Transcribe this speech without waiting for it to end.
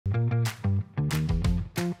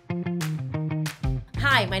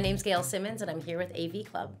Hi, my name's Gail Simmons and I'm here with AV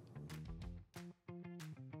Club.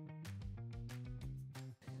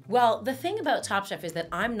 Well, the thing about Top Chef is that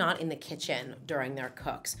I'm not in the kitchen during their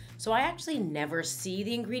cooks, so I actually never see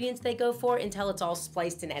the ingredients they go for until it's all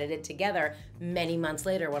spliced and edited together many months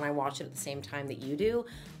later when I watch it at the same time that you do.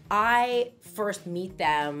 I first meet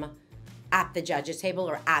them at the judges table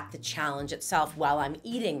or at the challenge itself while I'm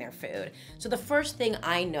eating their food. So the first thing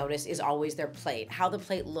I notice is always their plate, how the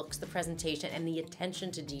plate looks, the presentation, and the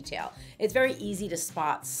attention to detail. It's very easy to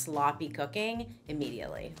spot sloppy cooking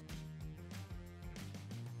immediately.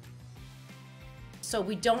 So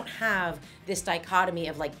we don't have this dichotomy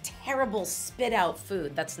of like terrible spit out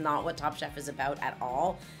food. That's not what Top Chef is about at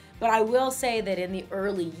all. But I will say that in the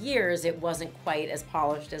early years, it wasn't quite as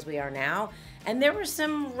polished as we are now. And there were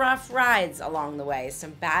some rough rides along the way,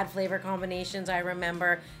 some bad flavor combinations I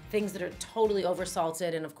remember, things that are totally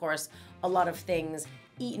oversalted, and of course, a lot of things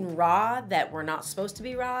eaten raw that were not supposed to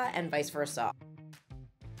be raw, and vice versa.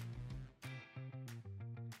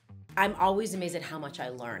 I'm always amazed at how much I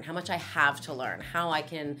learn, how much I have to learn, how I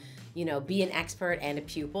can, be an expert and a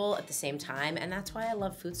pupil at the same time, and that's why I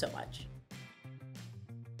love food so much.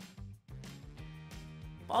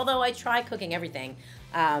 Although I try cooking everything,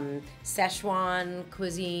 Szechuan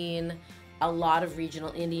cuisine, a lot of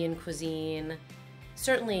regional Indian cuisine,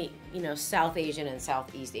 certainly, South Asian and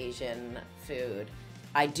Southeast Asian food.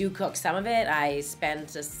 I do cook some of it. I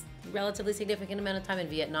spent a relatively significant amount of time in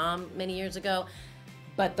Vietnam many years ago.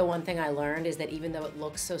 But the one thing I learned is that even though it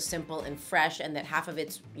looks so simple and fresh and that half of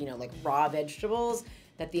it's, like raw vegetables,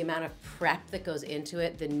 that the amount of prep that goes into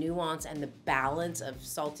it, the nuance and the balance of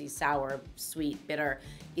salty, sour, sweet, bitter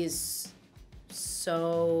is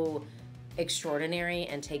so extraordinary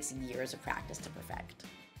and takes years of practice to perfect.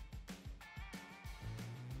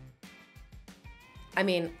 I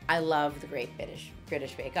mean, I love the Great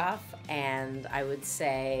British Bake Off, and I would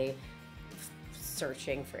say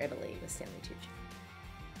searching for Italy with Stanley Tucci.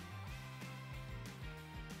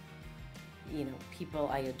 People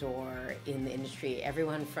I adore in the industry,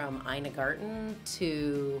 everyone from Ina Garten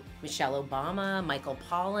to Michelle Obama, Michael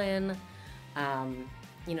Pollan,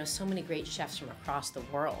 so many great chefs from across the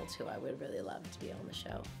world who I would really love to be on the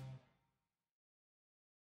show.